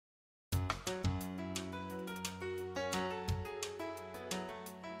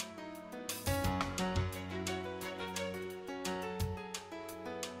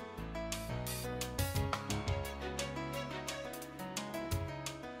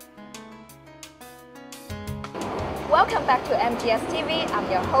Welcome back to MGSTV. I'm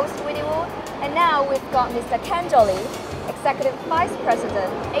your host Winnie Wu, and now we've got Mr. Ken Jolie, Executive Vice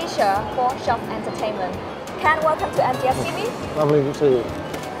President, Asia for SHFL Entertainment. Ken, welcome to MGSTV. Lovely to see you.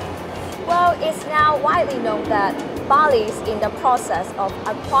 Well, it's now widely known that Bali is in the process of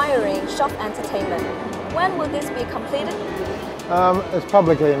acquiring SHFL Entertainment. When will this be completed? It's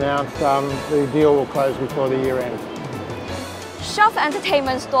publicly announced the deal will close before the year end. SHFL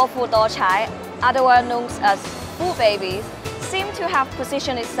Entertainment's 多富多彩, otherwise known as Fu Babies, seem to have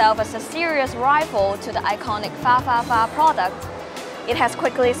positioned itself as a serious rival to the iconic Fa Fa Fa product. It has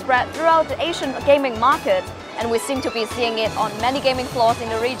quickly spread throughout the Asian gaming market, and we seem to be seeing it on many gaming floors in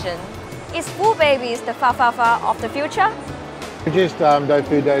the region. Is Fu Babies the Fa Fa Fa of the future? We produced Do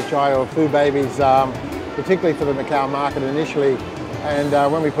Fu Do Chai or Fu Babies, particularly for the Macau market initially, and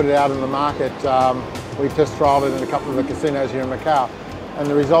when we put it out in the market, we test trialled it in a couple of the casinos here in Macau, and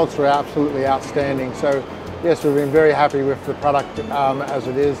the results were absolutely outstanding. So yes, we've been very happy with the product as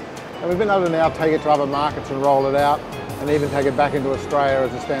it is, and we've been able to now take it to other markets and roll it out, and even take it back into Australia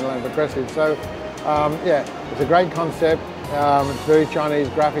as a standalone progressive. So yeah, it's a great concept. It's very Chinese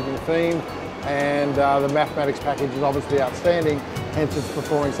graphic and theme, and the mathematics package is obviously outstanding, hence it's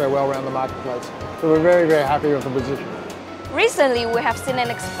performing so well around the marketplace. So we're very, very happy with the position. Recently, we have seen an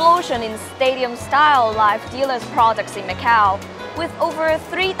explosion in stadium-style live dealers products in Macau, with over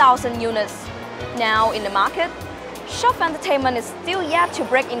 3,000 units now in the market. SHFL Entertainment is still yet to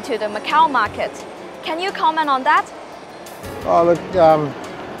break into the Macau market. Can you comment on that? Oh, look,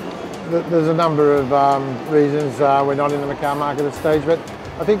 there's a number of reasons we're not in the Macau market at this stage, but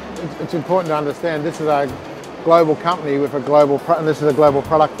I think it's important to understand this is a global company with a global, and this is a global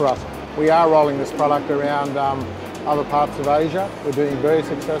product for us. We are rolling this product around other parts of Asia. We're doing very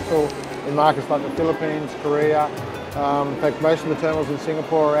successful in markets like the Philippines, Korea. In fact, most of the terminals in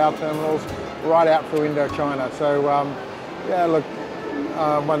Singapore are our terminals, right out through Indochina. So yeah, look,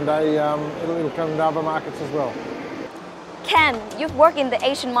 one day it'll come to other markets as well. Ken, you've worked in the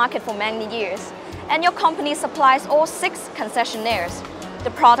Asian market for many years, and your company supplies all 6 concessionaires.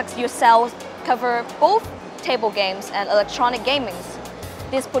 The products you sell cover both table games and electronic gamings.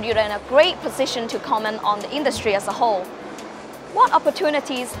 This puts you in a great position to comment on the industry as a whole. What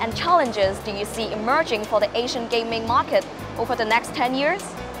opportunities and challenges do you see emerging for the Asian gaming market over the next 10 years?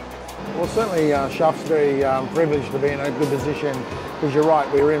 Well, certainly SHFL's very privileged to be in a good position, because you're right,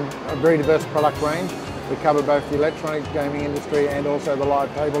 we're in a very diverse product range. We cover both the electronic gaming industry and also the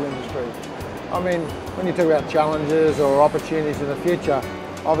live table industry. I mean, when you talk about challenges or opportunities in the future,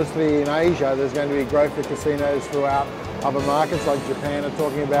 obviously in Asia there's going to be growth of casinos throughout other markets, like Japan are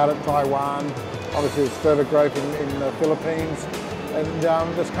talking about it, Taiwan, obviously there's further growth in the Philippines, and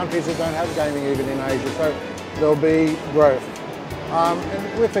there's countries that don't have gaming even in Asia, so there'll be growth.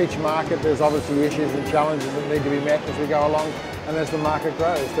 And with each market there's obviously issues and challenges that need to be met as we go along and as the market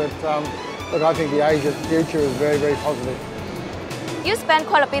grows. But look, I think the Asia future is very, very positive. You spend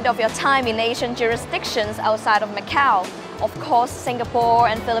quite a bit of your time in Asian jurisdictions outside of Macau. Of course, Singapore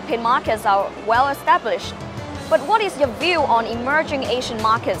and Philippine markets are well established. But what is your view on emerging Asian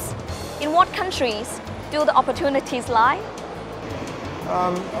markets? In what countries do the opportunities lie?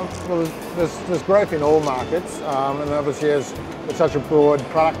 Well, there's growth in all markets, and obviously as it's such a broad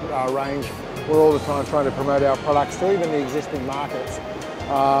product range, we're all the time trying to promote our products to even the existing markets.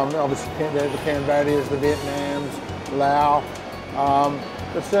 Obviously the Cambodias, the Vietnams, Laos,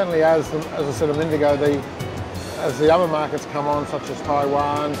 but certainly as I said a minute ago, as the other markets come on, such as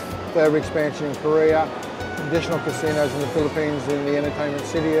Taiwan, further expansion in Korea, additional casinos in the Philippines in the entertainment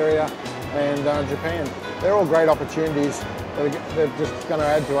city area, and Japan. They're all great opportunities that are just going to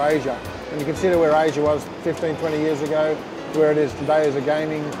add to Asia. When you consider where Asia was 15, 20 years ago, to where it is today as a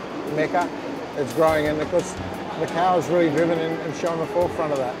gaming mecca, it's growing, and of course Macau is really driven and shown the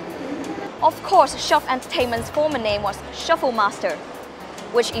forefront of that. Of course, SHFL Entertainment's former name was Shuffle Master,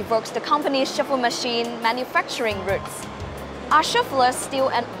 which evokes the company's shuffle machine manufacturing roots. Are shufflers still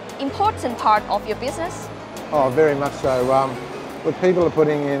an important part of your business? Oh, very much so. Look, people are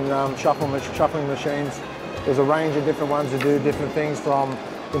putting in shuffling machines. There's a range of different ones that do different things, from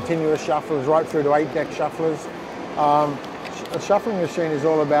continuous shufflers right through to 8-deck shufflers. A shuffling machine is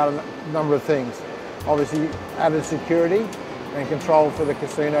all about a number of things. Obviously, added security and control for the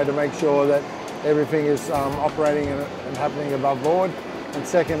casino to make sure that everything is operating and happening above board. And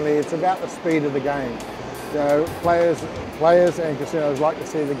secondly, it's about the speed of the game. You know, players and casinos like to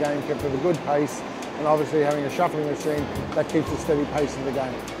see the game kept at a good pace, and obviously having a shuffling machine that keeps a steady pace in the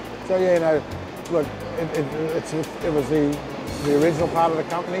game. So yeah, you know, look, it was the original part of the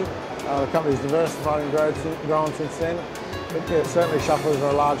company. The company's diversified and grown since then. But yeah, certainly shufflers are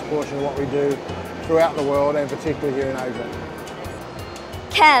a large portion of what we do throughout the world and particularly here in Asia.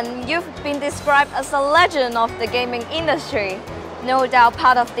 Ken, you've been described as a legend of the gaming industry. No doubt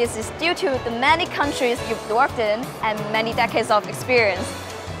part of this is due to the many countries you've worked in and many decades of experience.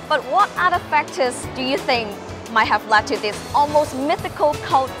 But what other factors do you think might have led to this almost mythical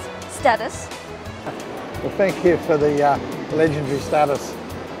cult status? Well, thank you for the legendary status.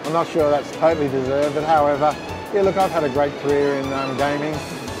 I'm not sure that's totally deserved, but however, yeah, look, I've had a great career in gaming.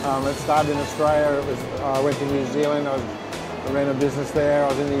 It started in Australia, I went to New Zealand, I ran a business there, I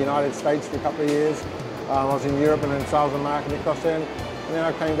was in the United States for a couple of years, I was in Europe and in sales and marketing across there, and then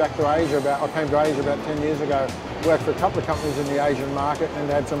I came back to Asia about 10 years ago, worked for a couple of companies in the Asian market and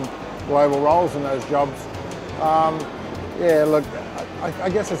had some global roles in those jobs. Yeah, look, I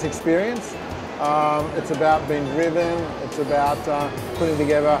guess it's experience. It's about being driven, it's about putting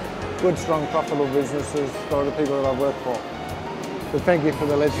together good, strong, profitable businesses for the people that I've worked for. So thank you for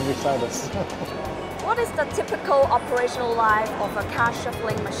the legendary status. What is the typical operational life of a cash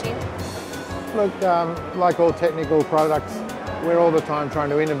shuffling machine? Look, like all technical products, we're all the time trying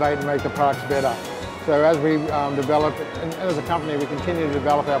to innovate and make the products better. So as we develop, and as a company, we continue to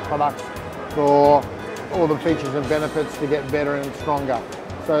develop our products for all the features and benefits to get better and stronger.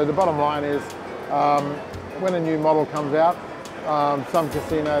 So the bottom line is, when a new model comes out, some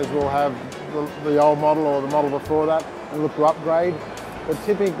casinos will have the old model or the model before that and look to upgrade. But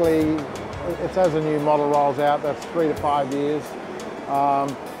typically, it's as a new model rolls out, that's 3 to 5 years.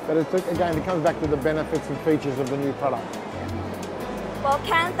 But again, it comes back to the benefits and features of the new product. Well,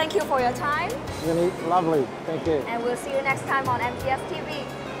 Ken, thank you for your time. Really lovely, thank you. And we'll see you next time on MGSTV.